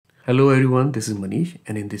Hello everyone, this is Manish,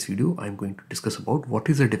 and in this video I am going to discuss about what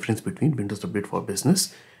is the difference between Windows Update for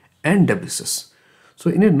Business and WSUS.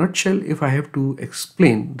 So in a nutshell, if I have to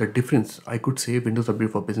explain the difference, I could say Windows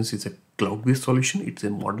Update for Business is a cloud-based solution. It's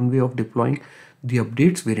a modern way of deploying the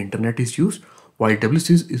updates where internet is used, while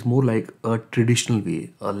WSUS is more like a traditional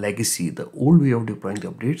way, a legacy, the old way of deploying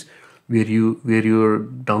the updates where you're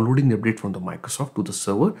downloading the update from the Microsoft to the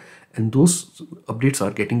server, and those updates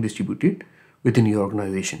are getting distributed within your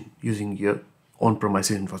organization using your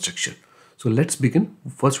on-premises infrastructure. So let's begin.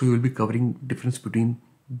 First, we will be covering difference between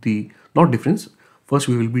not difference. First,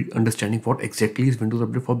 we will be understanding what exactly is Windows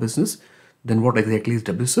Update for Business, then what exactly is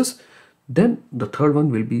WSUS. Then the third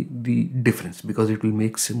one will be the difference, because it will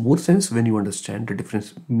make more sense when you understand the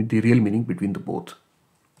difference, the real meaning between the both.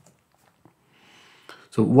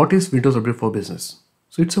 So what is Windows Update for Business?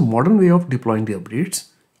 So it's a modern way of deploying the updates.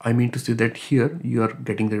 I mean to say that here you are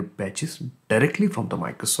getting the patches directly from the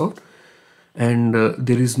Microsoft, and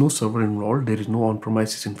there is no server involved. There is no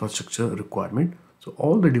on-premises infrastructure requirement. So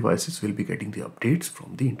all the devices will be getting the updates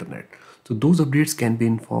from the internet. So those updates can be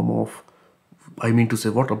in form of, I mean to say,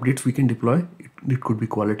 what updates we can deploy. It could be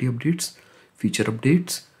quality updates, feature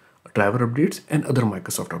updates, driver updates, and other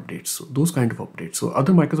Microsoft updates. So those kind of updates. So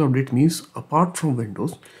other Microsoft updates means apart from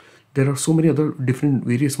Windows, there are so many other different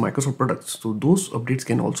various Microsoft products. So those updates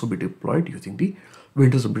can also be deployed using the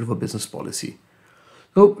Windows Update for Business policy.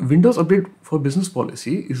 So Windows Update for Business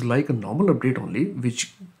policy is like a normal update only,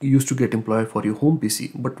 which used to get employed for your home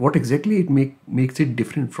PC. But what exactly makes it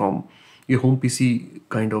different from your home PC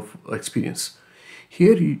kind of experience?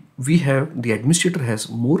 Here we have the administrator has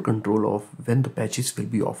more control of when the patches will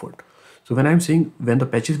be offered. So when I'm saying when the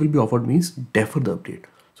patches will be offered means defer the update.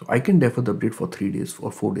 So I can defer the update for 3 days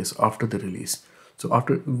or 4 days after the release. So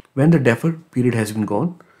after when the defer period has been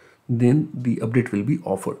gone, then the update will be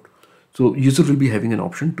offered. So user will be having an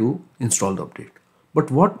option to install the update. But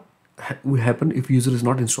what will happen if user is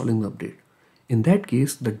not installing the update? In that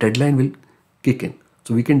case, the deadline will kick in.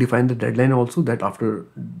 So we can define the deadline also, that after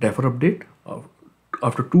defer update,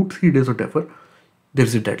 after 2-3 days of defer, there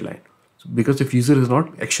is a deadline. So because if user is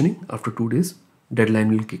not actioning after 2 days, deadline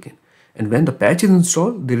will kick in. And when the patch is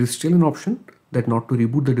installed, there is still an option that not to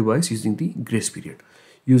reboot the device using the grace period.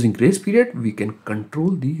 Using grace period, we can control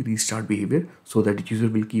the restart behavior so that the user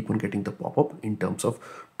will keep on getting the pop-up in terms of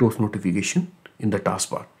toast notification in the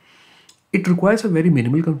taskbar. It requires a very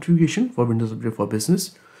minimal configuration for Windows Update for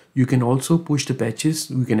Business. You can also push the patches.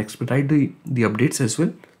 We can expedite the updates as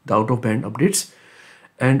well, the out-of-band updates.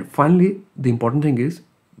 And finally, the important thing is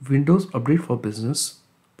Windows Update for Business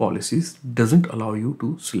policies doesn't allow you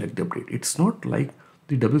to select the update. It's not like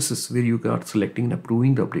the WSUS where you are selecting and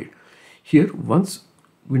approving the update. Here, once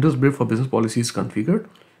Windows Update for Business policy is configured,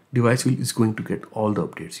 device is going to get all the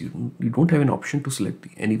updates. You don't have an option to select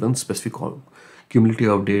any one specific cumulative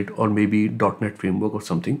update or maybe .NET framework or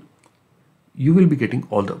something. You will be getting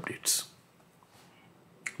all the updates.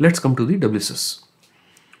 Let's come to the WSUS.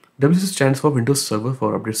 WSUS stands for Windows Server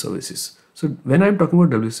for Update Services. So when I'm talking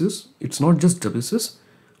about WSUS, it's not just WSUS.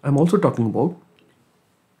 I'm also talking about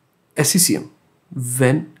SCCM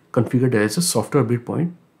when configured as a software update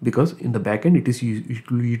point, because in the backend it is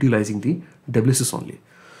utilizing the WSUS only.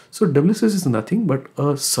 So WSUS is nothing but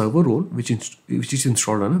a server role which is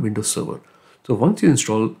installed on a Windows server. So once you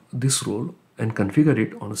install this role and configure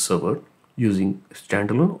it on a server using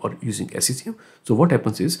standalone or using SCCM, so what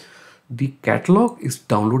happens is the catalog is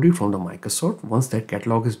downloaded from the Microsoft. Once that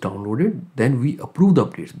catalog is downloaded, then we approve the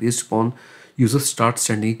updates based upon users start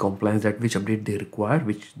sending compliance that which update they require,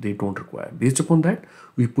 which they don't require. Based upon that,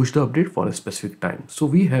 we push the update for a specific time. So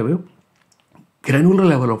we have a granular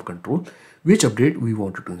level of control, which update we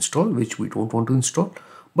wanted to install, which we don't want to install.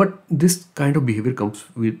 But this kind of behavior comes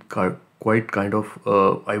with quite kind of,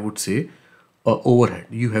 I would say, overhead.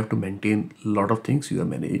 You have to maintain a lot of things. You are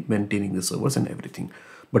maintaining the servers and everything,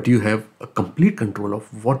 but you have a complete control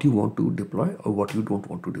of what you want to deploy or what you don't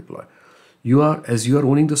want to deploy. As you are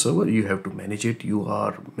owning the server, you have to manage it. You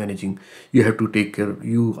are managing, you have to take care,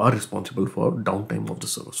 you are responsible for downtime of the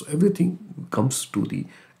server. So everything comes to the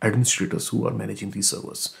administrators who are managing these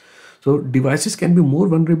servers. So devices can be more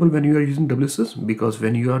vulnerable when you are using WSUS, because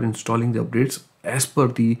when you are installing the updates as per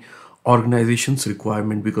the organization's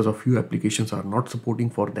requirement, because a few applications are not supporting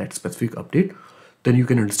for that specific update, then you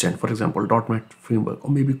can understand, for example, .NET framework or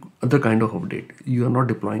maybe other kind of update, you are not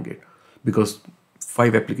deploying it because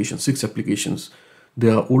 5 applications, 6 applications,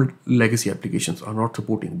 their old legacy applications are not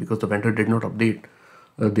supporting because the vendor did not update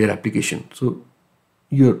their application. So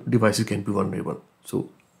your devices can be vulnerable. So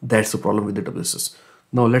that's the problem with the WSUS.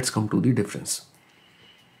 Now let's come to the difference.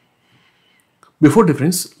 Before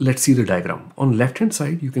difference, let's see the diagram. On left hand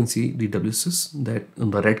side, you can see the WSUS, that in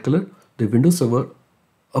the red color, the Windows Server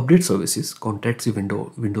update services contacts the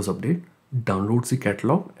Windows Update, downloads the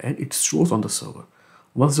catalog, and it shows on the server.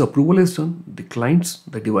 Once the approval is done, the clients,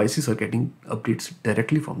 the devices are getting updates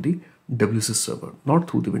directly from the WSUS server, not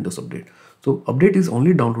through the Windows Update. So update is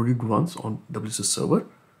only downloaded once on WSUS server,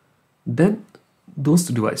 then those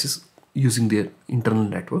devices using their internal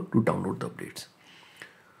network to download the updates.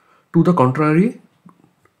 To the contrary,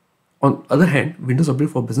 on other hand, Windows Update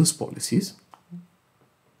for Business policies,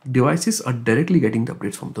 devices are directly getting the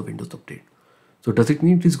updates from the Windows Update. So does it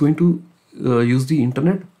mean it is going to use the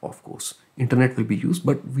internet? Of course, internet will be used,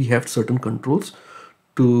 but we have certain controls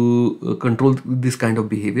to control this kind of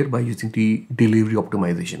behavior by using the delivery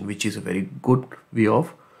optimization, which is a very good way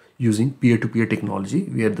of using peer-to-peer technology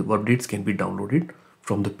where the updates can be downloaded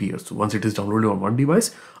from the peer. So once it is downloaded on one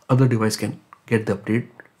device, other device can get the update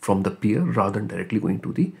from the peer rather than directly going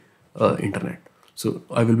to the internet. So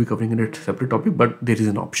I will be covering in a separate topic, but there is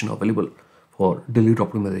an option available for delivery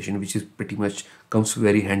optimization, which is pretty much comes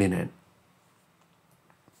very hand in hand.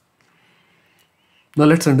 Now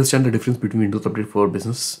let's understand the difference between Windows Update for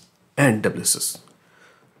Business and WSUS.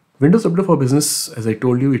 Windows Update for Business, as I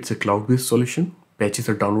told you, it's a cloud-based solution. Patches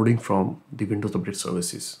are downloading from the Windows Update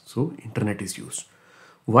services, so internet is used.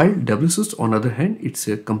 While WSUS, on the other hand, it's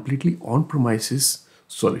a completely on-premises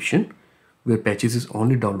solution where patches is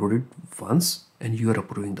only downloaded once and you are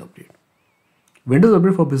approving the update. Windows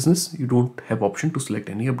Update for Business, you don't have option to select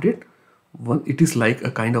any update. It is like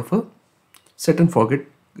a kind of a set and forget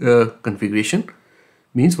configuration.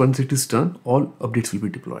 Means once it is done, all updates will be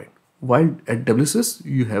deployed. While at WSUS,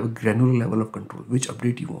 you have a granular level of control, which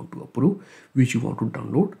update you want to approve, which you want to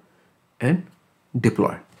download and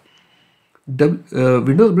deploy. Windows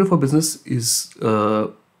Update for Business is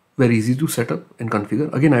very easy to set up and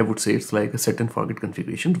configure. Again, I would say it's like a set and forget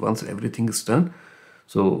configuration. Once everything is done,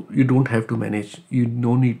 so you don't have to manage, you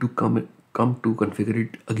no need to come to configure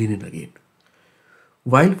it again and again.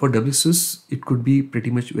 While for WSUS, it could be pretty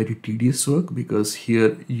much very tedious work, because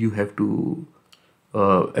here you have to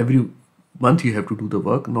every month you have to do the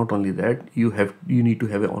work. Not only that, you need to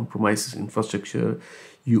have an on-premises infrastructure.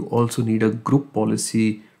 You also need a group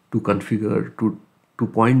policy to configure to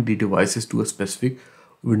point the devices to a specific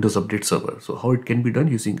Windows Update server. So how it can be done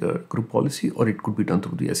using a group policy, or it could be done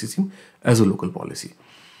through the SCCM as a local policy.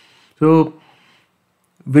 So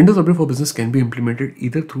Windows Update for Business can be implemented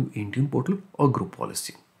either through Intune portal or group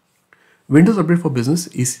policy. Windows Update for Business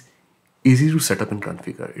is easy to set up and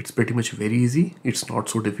configure. It's pretty much very easy. It's not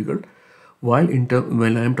so difficult. While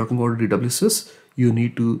when I am talking about the WSUS, you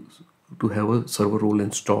need to have a server role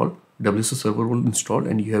installed, WSUS server role installed,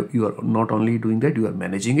 and you are not only doing that, you are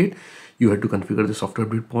managing it. You have to configure the software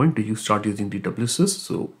update point to start using the WSUS.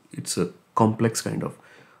 So it's a complex kind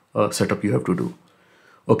of setup you have to do.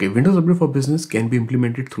 Okay, Windows Update for Business can be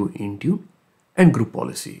implemented through Intune and group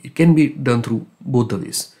policy. It can be done through both the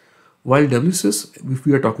ways. While WSUS, if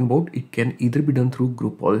we are talking about, it can either be done through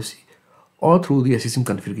group policy or through the SCCM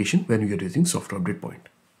configuration when you are using software update point.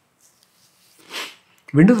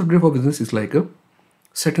 Windows Update for Business is like a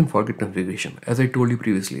set and forget configuration. As I told you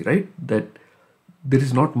previously, right, that there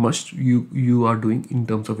is not much you are doing in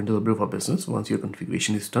terms of Windows Update for Business. Once your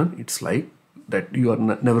configuration is done, it's like that you are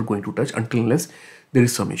never going to touch until unless there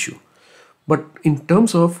is some issue. But in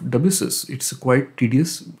terms of WSUS, it's a quite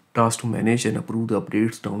tedious task to manage and approve the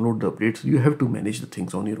updates, download the updates. You have to manage the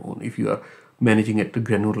things on your own if you are managing at the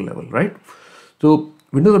granular level, right? So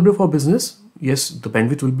Windows Update for Business, yes, the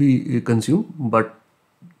bandwidth will be consumed, but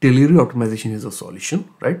delivery optimization is a solution,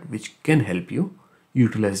 right, which can help you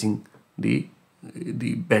utilizing the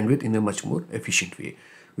bandwidth in a much more efficient way,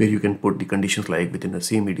 where you can put the conditions like within the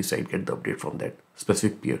same AD site, get the update from that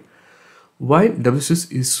specific peer. While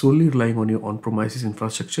WSUS is solely relying on your on-premises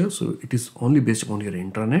infrastructure, so it is only based upon your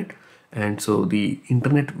intranet, and so the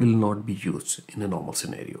internet will not be used in a normal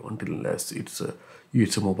scenario until unless it's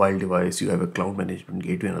a mobile device, you have a cloud management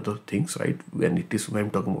gateway and other things, right? When I'm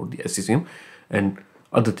talking about the SCCM and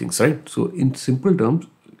other things, right? So in simple terms,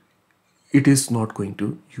 it is not going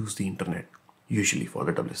to use the internet usually for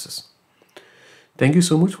the WSUS. Thank you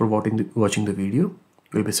so much for watching the video.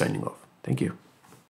 We'll be signing off. Thank you.